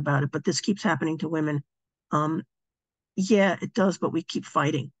anything about it. But this keeps happening to women. Yeah, it does, but we keep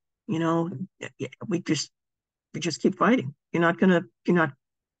fighting. We just keep fighting. We're not gonna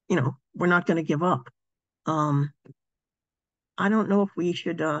give up. I don't know if we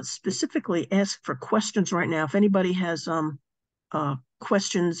should specifically ask for questions right now. If anybody has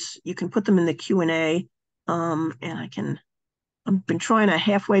questions, you can put them in the Q&A, and I can I've been trying to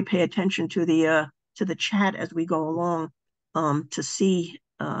halfway pay attention to the chat as we go along, to see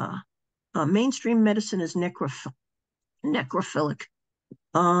mainstream medicine is necrophilic.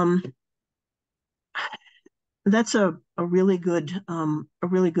 That's a really good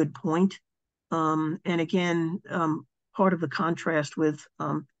point. And again, part of the contrast with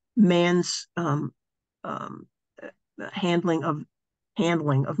man's handling of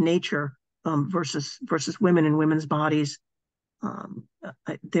nature versus women and women's bodies.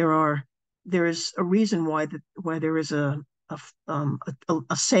 There is a reason why there is a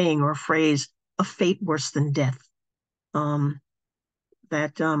saying or a phrase, a fate worse than death. That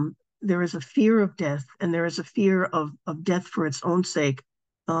there is a fear of death, and there is a fear of death for its own sake,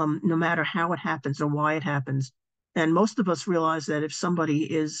 no matter how it happens or why it happens. And most of us realize that if somebody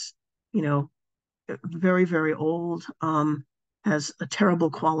is, very, very old, has a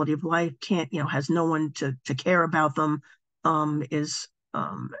terrible quality of life, has no one to care about them, is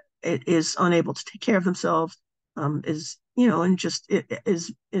unable to take care of themselves, is, and just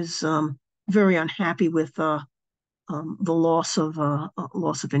is very unhappy with the loss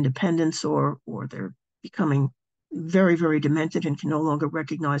of independence, or they're becoming very, very demented and can no longer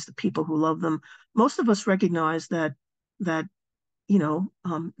recognize the people who love them. Most of us recognize that death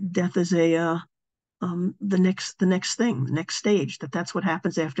is the next thing, the next stage. That's what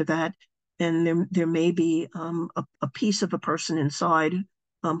happens after that, and there may be a piece of a person inside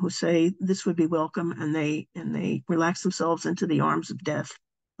who say this would be welcome, and they relax themselves into the arms of death,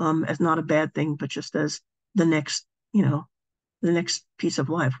 as not a bad thing, but just as the next the next piece of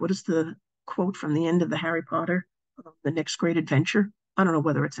life. What is the quote from the end of the Harry Potter? The next great adventure. I don't know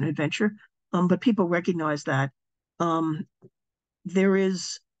whether it's an adventure, but people recognize that there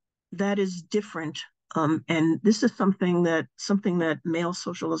is that is different. And this is something that male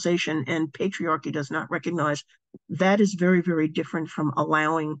socialization and patriarchy does not recognize. That is very, very different from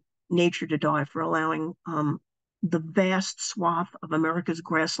allowing nature to die, for allowing the vast swath of America's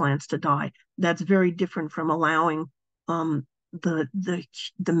grasslands to die. That's very different from allowing the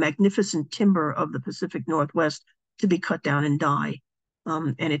magnificent timber of the Pacific Northwest to be cut down and die.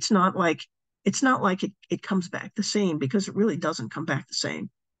 And it's not like it comes back the same, because it really doesn't come back the same.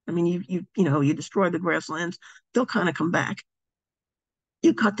 I mean, you destroy the grasslands, they'll kind of come back.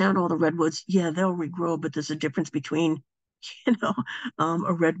 You cut down all the redwoods, yeah, they'll regrow, but there's a difference between,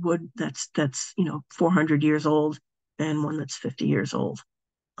 a redwood that's 400 years old and one that's 50 years old.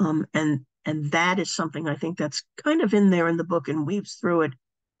 And that is something I think that's kind of in there in the book and weaves through it.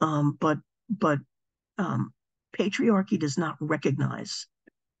 But patriarchy does not recognize.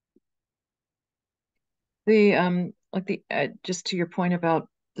 Just to your point about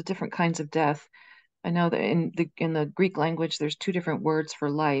the different kinds of death, I know that in the Greek language there's two different words for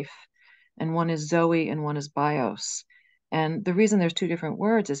life, and one is zoe and one is bios. And the reason there's two different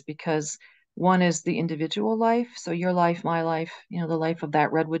words is because one is the individual life, so your life, my life, the life of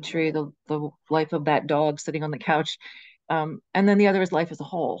that redwood tree, the life of that dog sitting on the couch, and then the other is life as a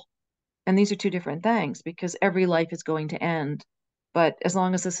whole. And these are two different things, because every life is going to end. But as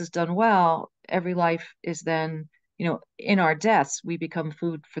long as this is done well, every life is then, in our deaths, we become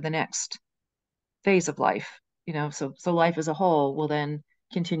food for the next phase of life. So life as a whole will then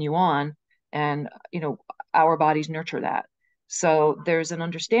continue on, and our bodies nurture that. So there's an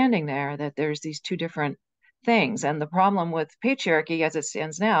understanding there that there's these two different things. And the problem with patriarchy as it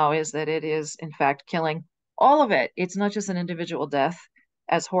stands now is that it is in fact killing all of it. It's not just an individual death,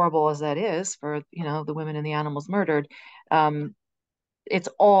 as horrible as that is for the women and the animals murdered. It's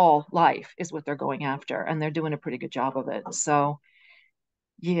all life is what they're going after, and they're doing a pretty good job of it. So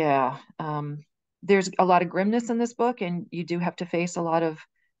yeah, there's a lot of grimness in this book, and you do have to face a lot of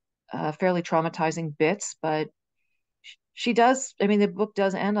fairly traumatizing bits, but she does, I mean, the book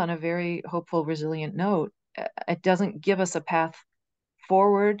does end on a very hopeful, resilient note. It doesn't give us a path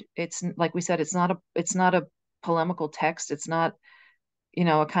forward. It's like we said, it's not a polemical text. It's not,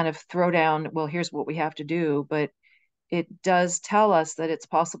 a kind of throwdown, well, here's what we have to do, but it does tell us that it's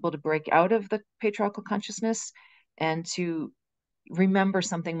possible to break out of the patriarchal consciousness and to remember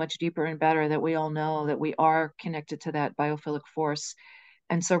something much deeper and better, that we all know that we are connected to that biophilic force,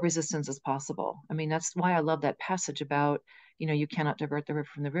 and so resistance is possible. I mean, that's why I love that passage about, you cannot divert the river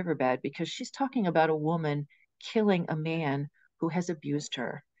from the riverbed, because she's talking about a woman killing a man who has abused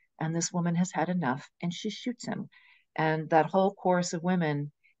her, and this woman has had enough, and she shoots him. And that whole chorus of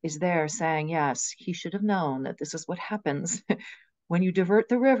women is there saying, yes, he should have known that this is what happens when you divert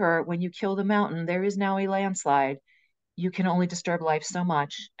the river, when you kill the mountain, there is now a landslide. You can only disturb life so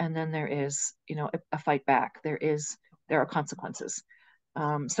much, and then there is, a fight back. There are consequences.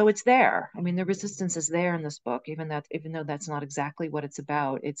 So it's there. I mean, the resistance is there in this book, even though that's not exactly what it's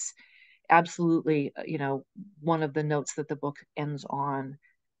about. It's absolutely, one of the notes that the book ends on,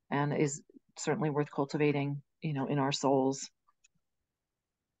 and is certainly worth cultivating, in our souls.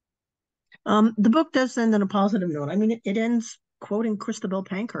 The book does end on a positive note. I mean, it ends quoting Christabel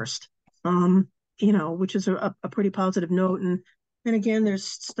Pankhurst, which is a pretty positive note. And again, there's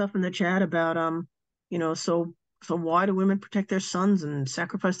stuff in the chat about, so why do women protect their sons and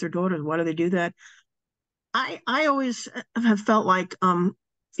sacrifice their daughters? Why do they do that? I always have felt like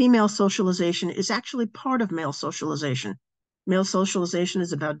female socialization is actually part of male socialization. Male socialization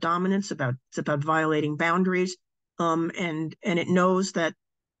is about dominance, it's about violating boundaries, and it knows that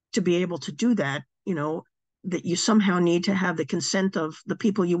to be able to do that, that you somehow need to have the consent of the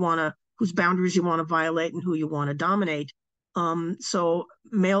people whose boundaries you want to violate and who you want to dominate. So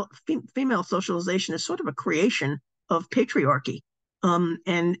female socialization is sort of a creation of patriarchy,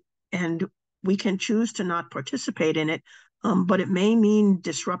 and we can choose to not participate in it, but it may mean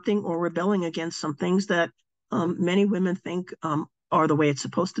disrupting or rebelling against some things that many women think are the way it's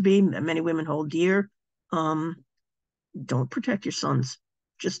supposed to be. Many women hold dear. Don't protect your sons.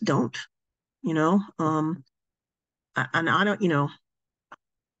 Just don't. And I don't.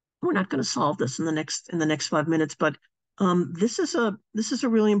 We're not going to solve this in the next 5 minutes, but this is a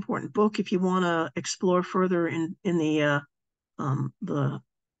really important book if you want to explore further in the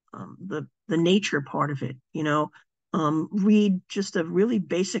nature part of it. Read just a really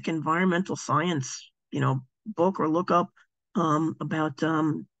basic environmental science book, or look up about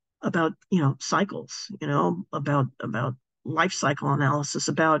cycles, about life cycle analysis,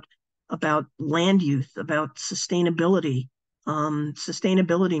 about land use, about sustainability.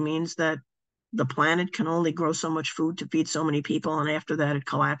 Sustainability means that the planet can only grow so much food to feed so many people, and after that it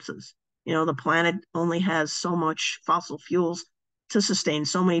collapses. The planet only has so much fossil fuels to sustain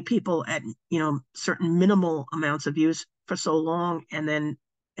so many people at certain minimal amounts of use for so long, and then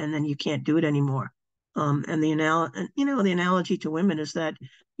you can't do it anymore. And the analogy to women is that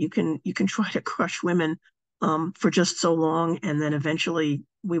you can try to crush women for just so long, and then eventually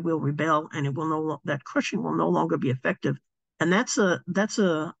we will rebel, and that crushing will no longer be effective. And that's a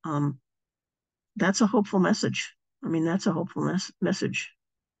hopeful message. I mean, that's a hopeful message.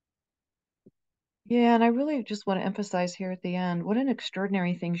 Yeah, and I really just want to emphasize here at the end what an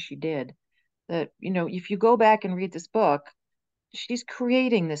extraordinary thing she did. That, if you go back and read this book, she's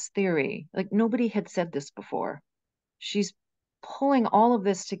creating this theory. Like nobody had said this before. She's pulling all of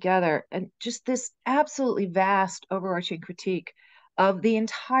this together, and just this absolutely vast overarching critique of the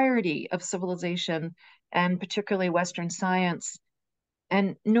entirety of civilization, and particularly Western science.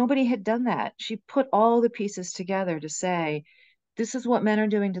 And nobody had done that. She put all the pieces together to say, this is what men are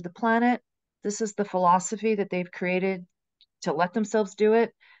doing to the planet. This is the philosophy that they've created to let themselves do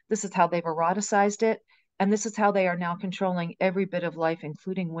it. This is how they've eroticized it. And this is how they are now controlling every bit of life,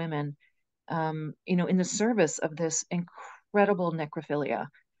 including women, in the service of this incredible necrophilia.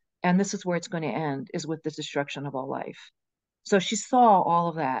 And this is where it's going to end, is with the destruction of all life. So she saw all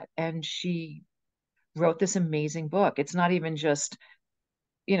of that, and she wrote this amazing book. It's not even just,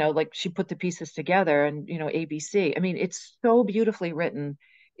 like she put the pieces together and, ABC. I mean, it's so beautifully written.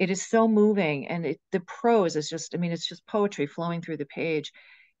 It is so moving. And the prose is just, I mean, it's just poetry flowing through the page.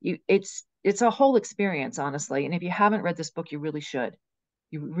 It's a whole experience, honestly. And if you haven't read this book, you really should.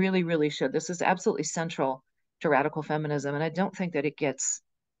 You really, really should. This is absolutely central to radical feminism. And I don't think that it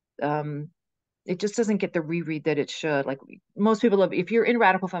just doesn't get the reread that it should. Like most people if you're in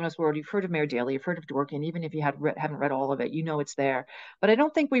radical feminist world, you've heard of Mary Daly, you've heard of Dworkin, even if you haven't read all of it, it's there. But I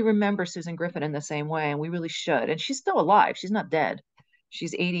don't think we remember Susan Griffin in the same way, and we really should. And she's still alive. She's not dead.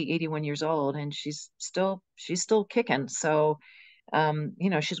 She's 81 years old, and she's still kicking. So,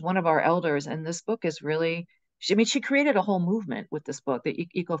 she's one of our elders, and this book is really, she created a whole movement with this book, the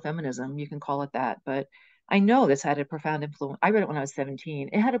ecofeminism, you can call it that. But I know this had a profound influence. I read it when I was 17.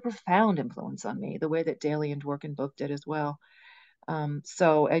 It had a profound influence on me, the way that Daly and Dworkin both did as well.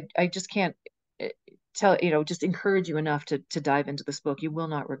 So I just can't tell, just encourage you enough to dive into this book. You will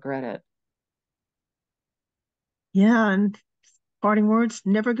not regret it. Yeah, and parting words,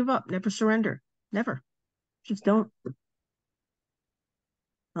 never give up, never surrender. Never. Just don't.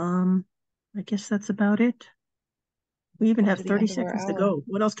 I guess that's about it. We even have 30 seconds to go.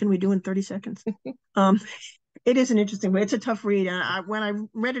 What else can we do in 30 seconds? It is an interesting way. It's a tough read. And when I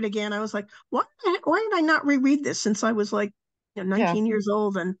read it again, I was like, why did I not reread this since I was like 19 years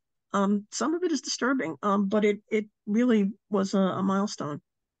old? And some of it is disturbing, but it really was a milestone,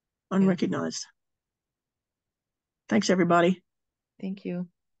 unrecognized. Yeah. Thanks, everybody. Thank you.